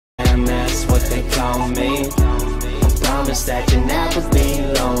and that's what they call me. I promise that you never be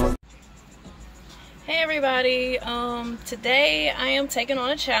alone. Hey everybody, today I am taking on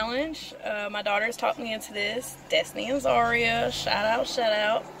a challenge. My daughter's talked me into this, Destiny and Zaria, shout out.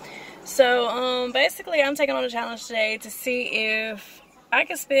 So basically I'm taking on a challenge today to see if I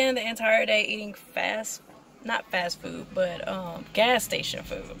can spend the entire day eating not fast food, but gas station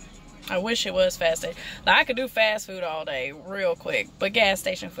food. I wish it was fast station. Like, I could do fast food all day real quick, but gas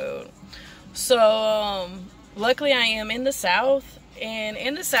station food. So luckily I am in the South. And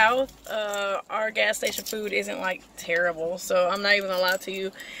in the South, our gas station food isn't like terrible. So I'm not even gonna lie to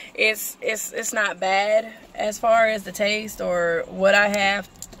you, it's not bad as far as the taste or what I have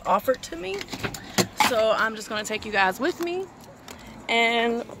offered to me. So I'm just gonna take you guys with me,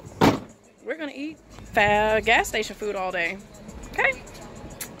 and we're gonna eat gas station food all day. Okay.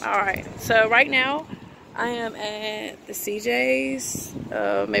 All right. So right now, I am at the CJ's.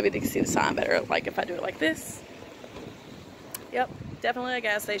 Maybe they can see the sign better, like if I do it like this. Yep, definitely a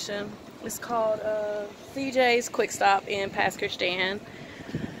gas station. It's called CJ's Quick Stop in Pasquistan.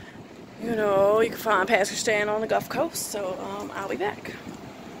 You know, you can find Pasquistan on the Gulf Coast, so I'll be back.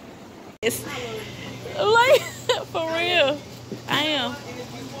 It's like, for real, I am.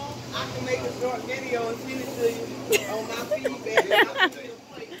 I can make a short video and send it to you on my feedback.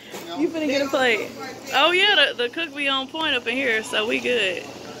 You finna get a plate. Oh yeah, the cook be on point up in here, so we good.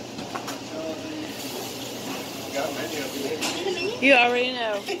 You already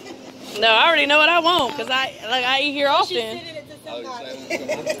know. No, I already know what I want because I eat here often.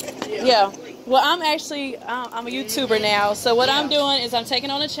 Yeah. Well, I'm a YouTuber now, so what I'm doing is I'm taking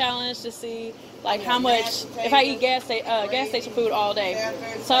on a challenge to see like how much if I eat gas station food all day.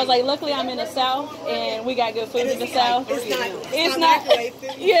 So I was like, luckily I'm in the South and we got good food in the South. It's not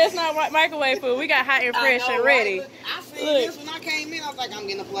yeah, it's not microwave food. We got hot and fresh and ready. I seen this when I came in. I was like, I'm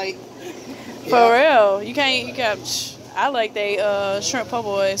getting a plate. For real, you got. I like they shrimp po'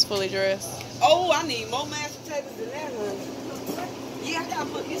 boys fully dressed. Oh, I need more mashed potatoes than that one. Yeah, I gotta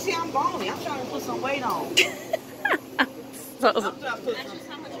put. You see, I'm bony. I'm trying to put some weight on. I'm trying to put some.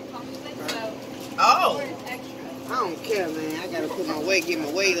 Oh, I don't care, man. I gotta put my weight, get my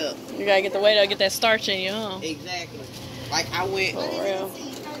weight up. You gotta get the weight up, get that starch in you, huh? Exactly. Like I went. For real.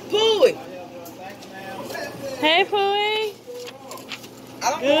 Pooey. Hey, Pooey. I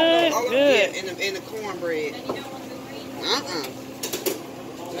don't know. Good. In the cornbread.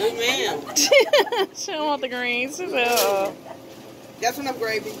 Good ma'am. She don't want the greens. That's enough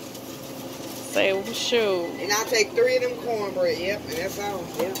gravy. Say, shoot. And I'll take 3 of them cornbread. Yep, and that's all.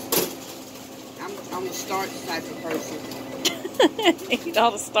 Yep. I'm a starch type of person. Eat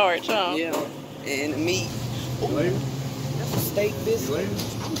all the starch, huh? Yeah. And the meat. Leaving? That's a steak biscuit. Leaving?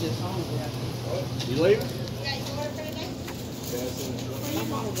 I'm just hungry. You leaving? My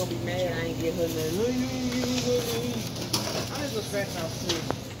mama gonna be mad I ain't give her nothing. I'm just gonna scratch out too.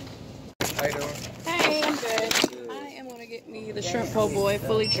 How you doing? Hey, I'm good. I am gonna get me the shrimp po' boy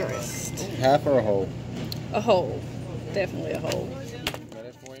fully dressed. Half or a whole? A whole. Definitely a whole. Got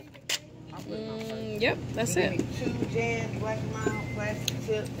it for you? Yep, that's it. 2 jams, black mile, plastic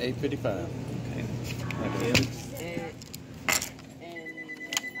tip. $8.55. Okay.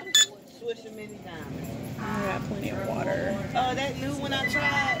 And switch them anytime. I got plenty of water. That new one I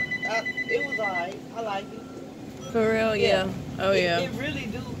tried, it was alright. I like it. For real, yeah. Oh yeah. It really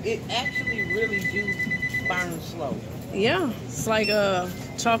do. It actually really do burn slow. Yeah, it's like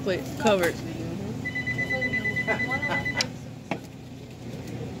chocolate covered.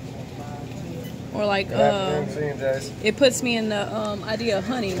 Or like it puts me in the idea of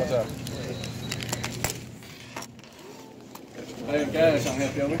honey. What's up? Paying cash, I'm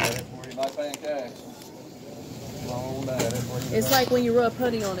help you over. You like paying cash? It's like when you rub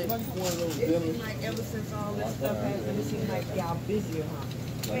honey on it. Like ever since all this stuff happened, it seems like y'all busier, huh?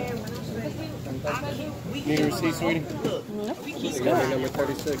 Man, when I say we Need a receipt, sweetie? look, we keep Number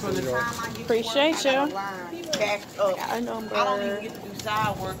 36. from the time I get Appreciate you. line back up. Got a number. I don't even get to do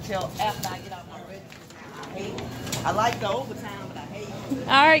side work till after I get out my register. I hate it. I like the overtime, but I hate it.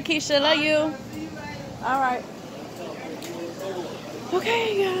 All right, Keisha, love you. All right.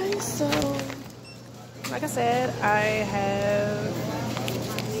 Okay, guys. So, like I said, I have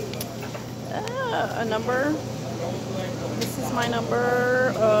a number. This is my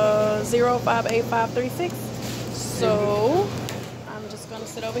number, 058536. So, I'm just going to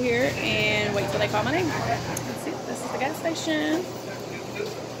sit over here and wait till they call my name. Let's see, this is the gas station.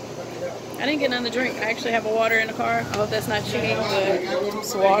 I didn't get none to drink. I actually have a water in the car. I hope that's not cheating, but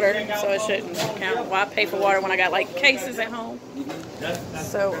it's water, so it shouldn't count. Why pay for water when I got like cases at home?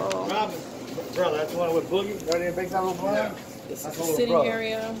 So, Brother, that's the one with Boogie. Right there, big time on this is the sitting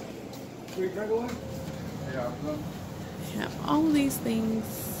area. Have all these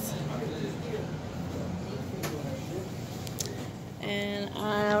things. And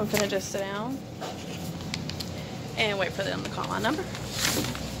I'm gonna just sit down and wait for them to call my number.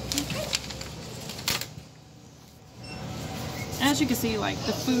 Okay. As you can see, like,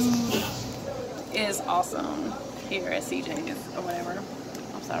 the food is awesome here at CJ's or whatever.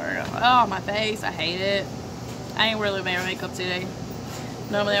 I'm sorry. Oh, my face. I hate it. I ain't really wearing makeup today.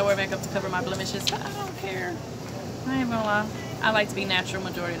 Normally I wear makeup to cover my blemishes, but I don't care. I ain't gonna lie. I like to be natural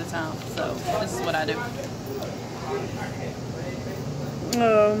majority of the time, so this is what I do.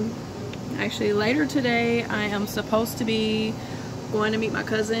 Actually, later today, I am supposed to be going to meet my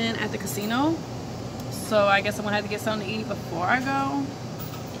cousin at the casino. So I guess I'm gonna have to get something to eat before I go.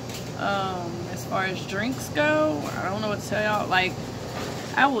 As far as drinks go, I don't know what to tell y'all. Like,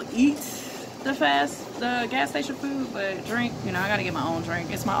 I will eat the gas station food, but drink, you know, I gotta get my own drink.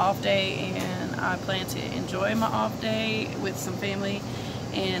 It's my off day, and I plan to enjoy my off day with some family,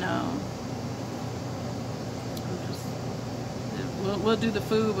 and we'll do the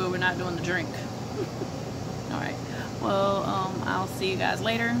food, but we're not doing the drink. All right. Well, I'll see you guys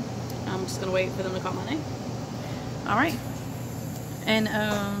later. I'm just gonna wait for them to call my name. All right. And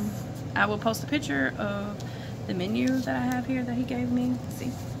I will post a picture of the menu that I have here that he gave me. Let's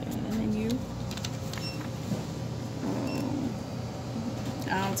see, the menu.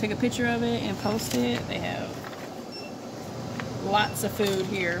 I'll take a picture of it and post it. They have lots of food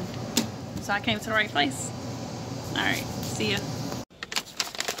here, so I came to the right place. All right, see ya.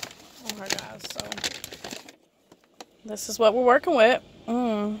 Alright guys, so this is what we're working with.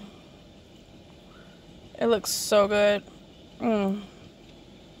 It looks so good.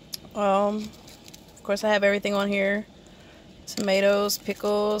 Of course I have everything on here. Tomatoes,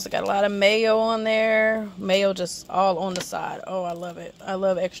 pickles. I got a lot of mayo on there. Mayo just all on the side. Oh, I love it. I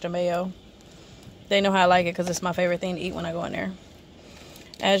love extra mayo. They know how I like it because it's my favorite thing to eat when I go in there.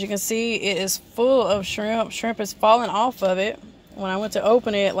 As you can see, it is full of shrimp. Shrimp is falling off of it. When I went to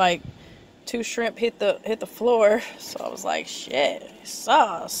open it, like 2 shrimp hit the floor. So I was like, shit,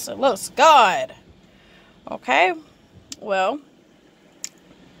 sauce. It looks good. Okay. Well,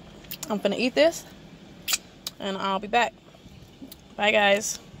 I'm gonna eat this and I'll be back. Bye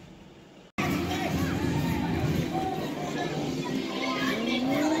guys.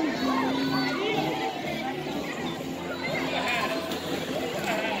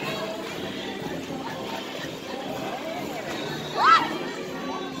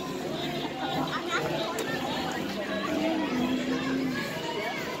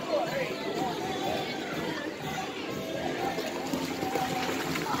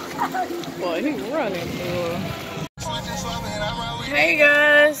 Boy, he running through. Hey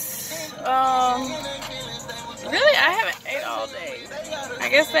guys, really I haven't ate all day. I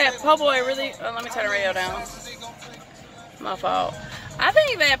guess that po' boy really, let me turn the radio down. My fault. I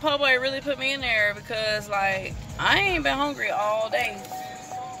think that po' boy really put me in there because, like, I ain't been hungry all day.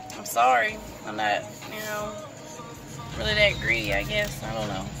 I'm sorry. I'm not, you know, really that greedy, I guess. I don't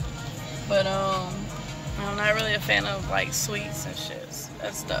know. But, I'm not really a fan of, like, sweets and shit.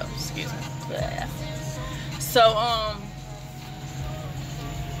 That stuff, excuse me. Blah. So,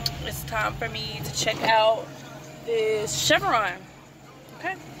 it's time for me to check out this Chevron.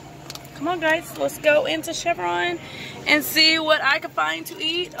 Okay, come on guys, let's go into Chevron and see what I can find to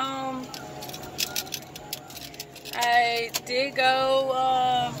eat. I did go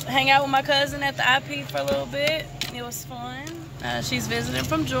hang out with my cousin at the IP for a little bit. It was fun. She's visiting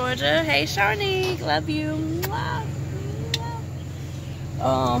from Georgia. Hey Charnique, love you. Mwah.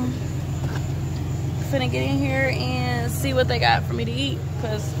 Finna get in here and see what they got for me to eat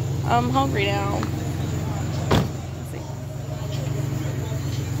because I'm hungry now. Let's see.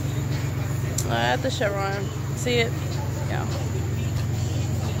 At the Chevron. See it? Yeah.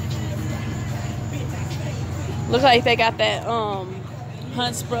 Looks like they got that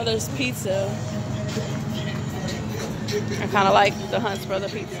Hunt's Brothers pizza. I kind of like the Hunt's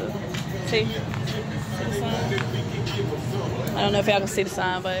Brothers pizza. See? See the sign? I don't know if y'all can see the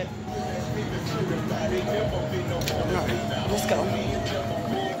sign, but alright, let's go.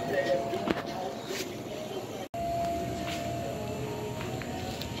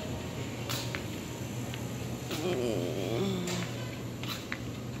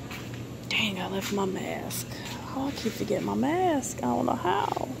 Dang, I left my mask. Oh, I keep forgetting my mask. I don't know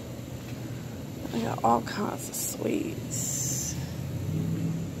how. I got all kinds of sweets.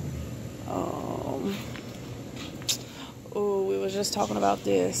 Oh, we were just talking about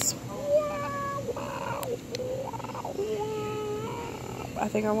this. I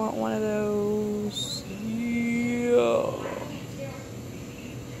think I want one of those. Yeah.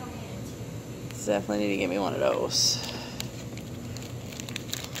 Definitely need to get me one of those.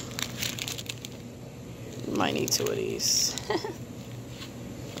 Might need 2 of these.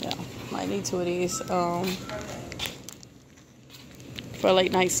 Yeah, might need 2 of these for a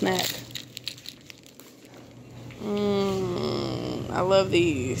late night snack. I love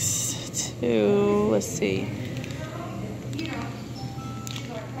these too. Let's see.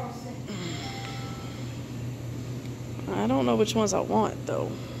 I don't know which ones I want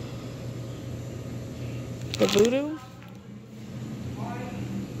though. The Voodoo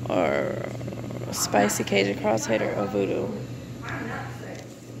or Spicy Cajun Crosshair or Voodoo?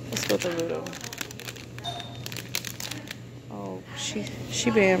 Let's go with the Voodoo. Oh, she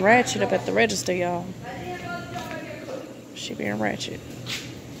being ratchet up at the register, y'all. She being ratchet.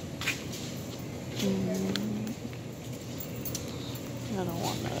 I don't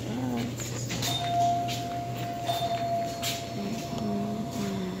want none of that.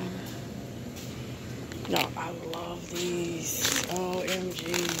 No, I love these. OMG.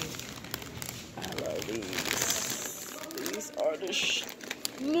 I love these. These are the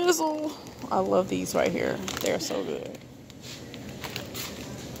schnizzle. I love these right here. They're so good.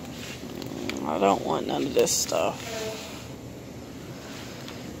 I don't want none of this stuff.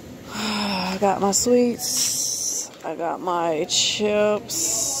 I got my sweets. I got my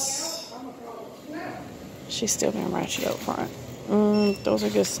chips. She's still being ratchet up front. Those are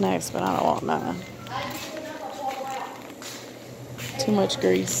good snacks, but I don't want none. Too much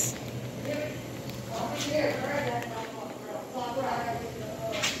grease.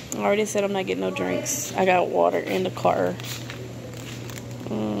 I already said I'm not getting no drinks. I got water in the car.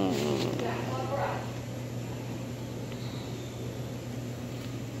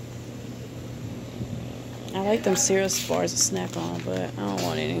 I like them cereal bars to snack on, but I don't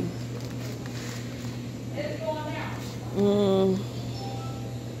want any.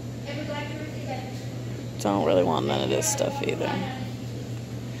 Don't really want none of this stuff either.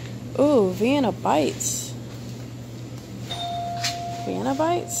 Ooh, Vienna Bites. Vienna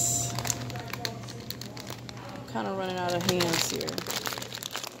Bites? I'm kind of running out of hands here.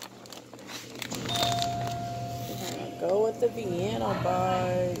 We're gonna go with the Vienna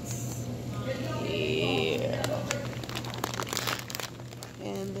Bites. Yeah.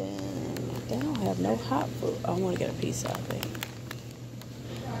 And then they don't have no hot food. I want to get a piece out of it.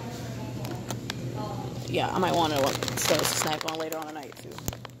 Yeah, I might want to snack on later on tonight too.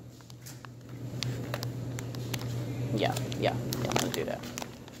 Yeah, I'm gonna do that.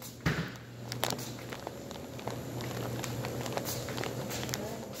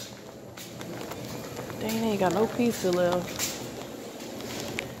 Dang, ain't got no pizza left.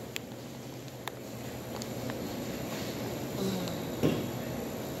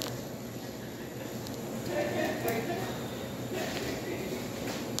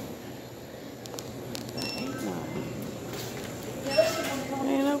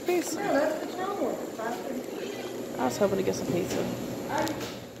 Ain't no pizza. I was hoping to get some pizza,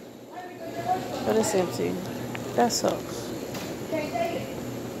 but it's empty. That sucks.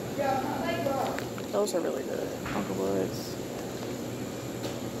 Those are really good. Uncle Woods.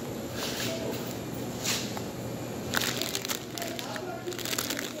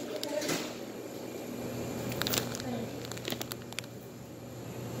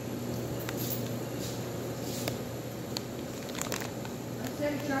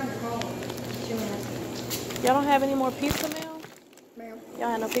 Y'all don't have any more pizza, ma'am? Ma'am. Y'all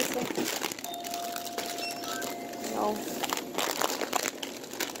have no pizza? No.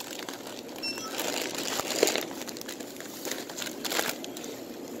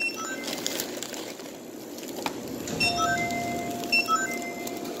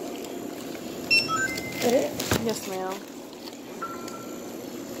 Yes, ma'am.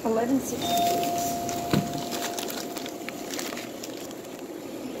 11.60.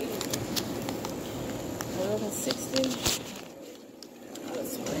 11.60.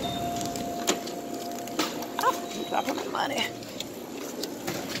 That's right. Oh, I'm dropping my money.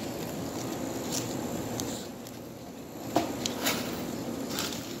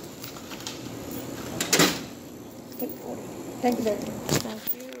 Thank you, baby. Thank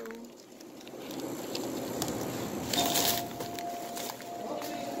you.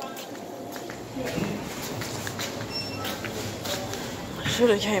 Should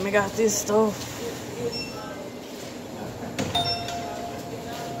have came and got this stuff.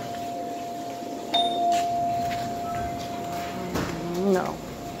 No,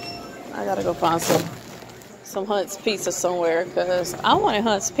 I gotta go find some Hunt's Pizza somewhere because I wanted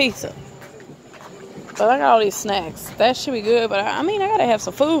Hunt's Pizza, but I got all these snacks. That should be good, but I mean I gotta have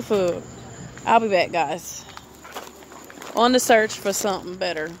some food. I'll be back, guys. On the search for something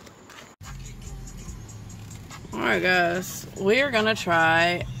better. Alright guys, we are gonna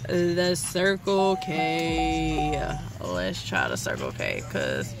try the Circle K. Let's try the Circle K,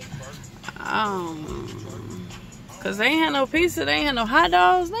 cause they ain't had no pizza, they ain't had no hot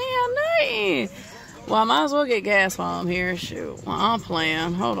dogs, they ain't had nothing. Well, I might as well get gas while I'm here. Shoot, well, I'm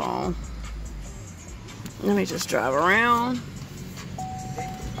playing. Hold on. Let me just drive around.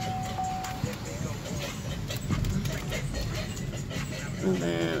 And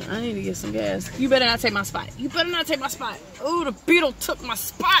then I need to get some gas. You better not take my spot. You better not take my spot. Oh, the beetle took my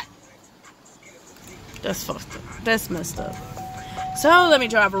spot. That's fucked up. That's messed up. So let me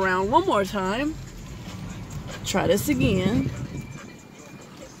drive around one more time. Try this again.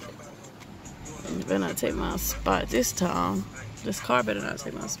 You better not take my spot this time. This car better not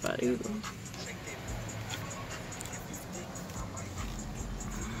take my spot either.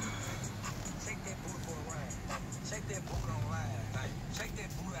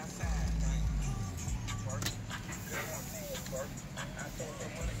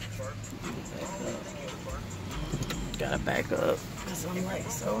 Gotta back up because I'm like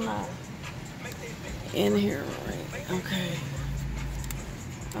so not in here right.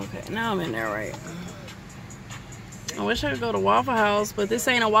 Okay, now I'm in there right. I wish I could go to Waffle House, but this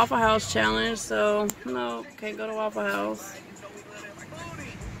ain't a Waffle House challenge, so no, can't go to Waffle House.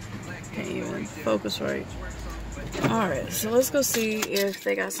 Can't even focus right. Alright, so let's go see if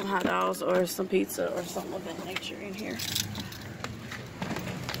they got some hot dogs or some pizza or something of that nature in here.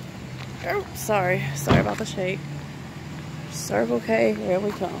 Oh, sorry about the shake. Circle K, here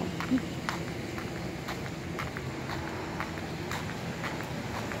we come.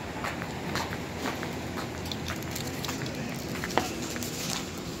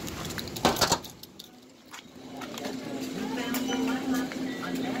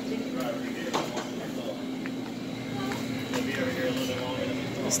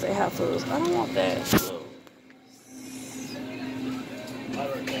 Let's stay hot foods. I don't want that.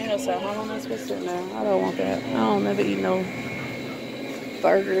 So how long am I supposed to sit now? I don't want that. I don't never eat no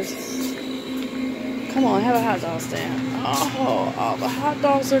burgers. Come on, have a hot dog stand. Oh, the hot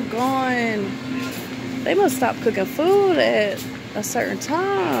dogs are gone. They must stop cooking food at a certain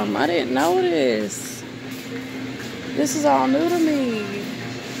time. I didn't know this. This is all new to me.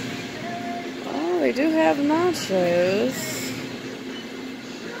 Oh, they do have nachos.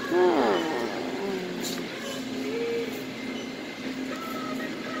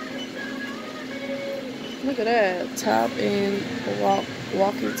 Look at that. Top and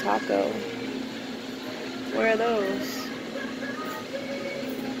walkie taco. Where are those?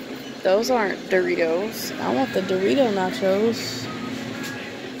 Those aren't Doritos. I want the Dorito nachos.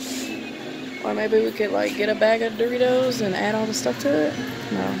 Or maybe we could like get a bag of Doritos and add all the stuff to it?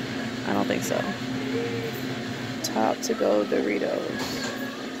 No, I don't think so. Top to go Doritos.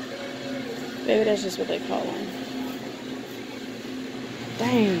 Maybe that's just what they call them.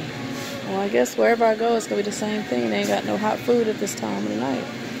 Dang. Well, I guess wherever I go, it's going to be the same thing. They ain't got no hot food at this time of the night.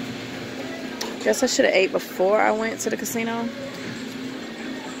 Guess I should have ate before I went to the casino.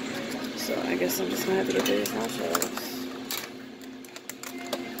 So I guess I'm just going to have to get these nachos.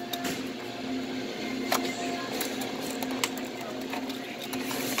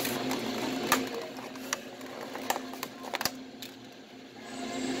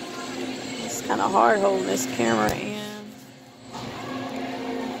 It's kind of hard holding this camera in.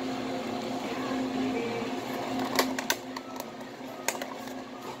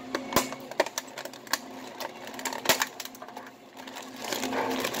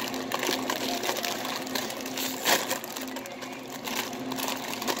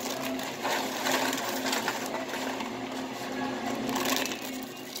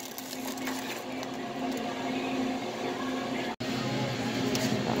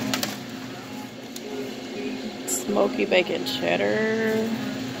 Smoky bacon cheddar.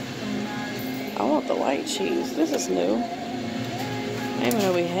 I want the white cheese. This is new. I didn't even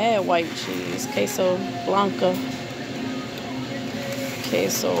know we had white cheese. Queso blanca.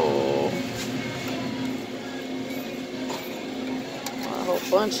 Queso. A whole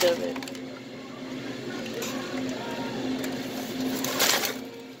bunch of it.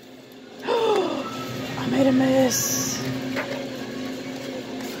 I made a mess.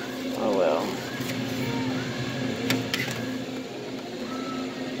 Oh well.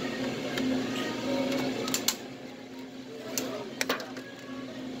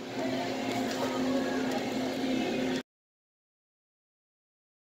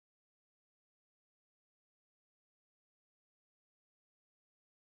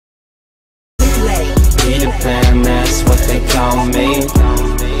 Plan, that's what they call me.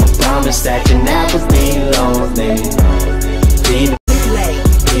 Promise that you never be lonely.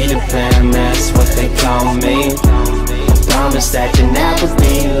 Be the plan, that's what they call me. promise that you'll never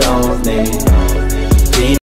be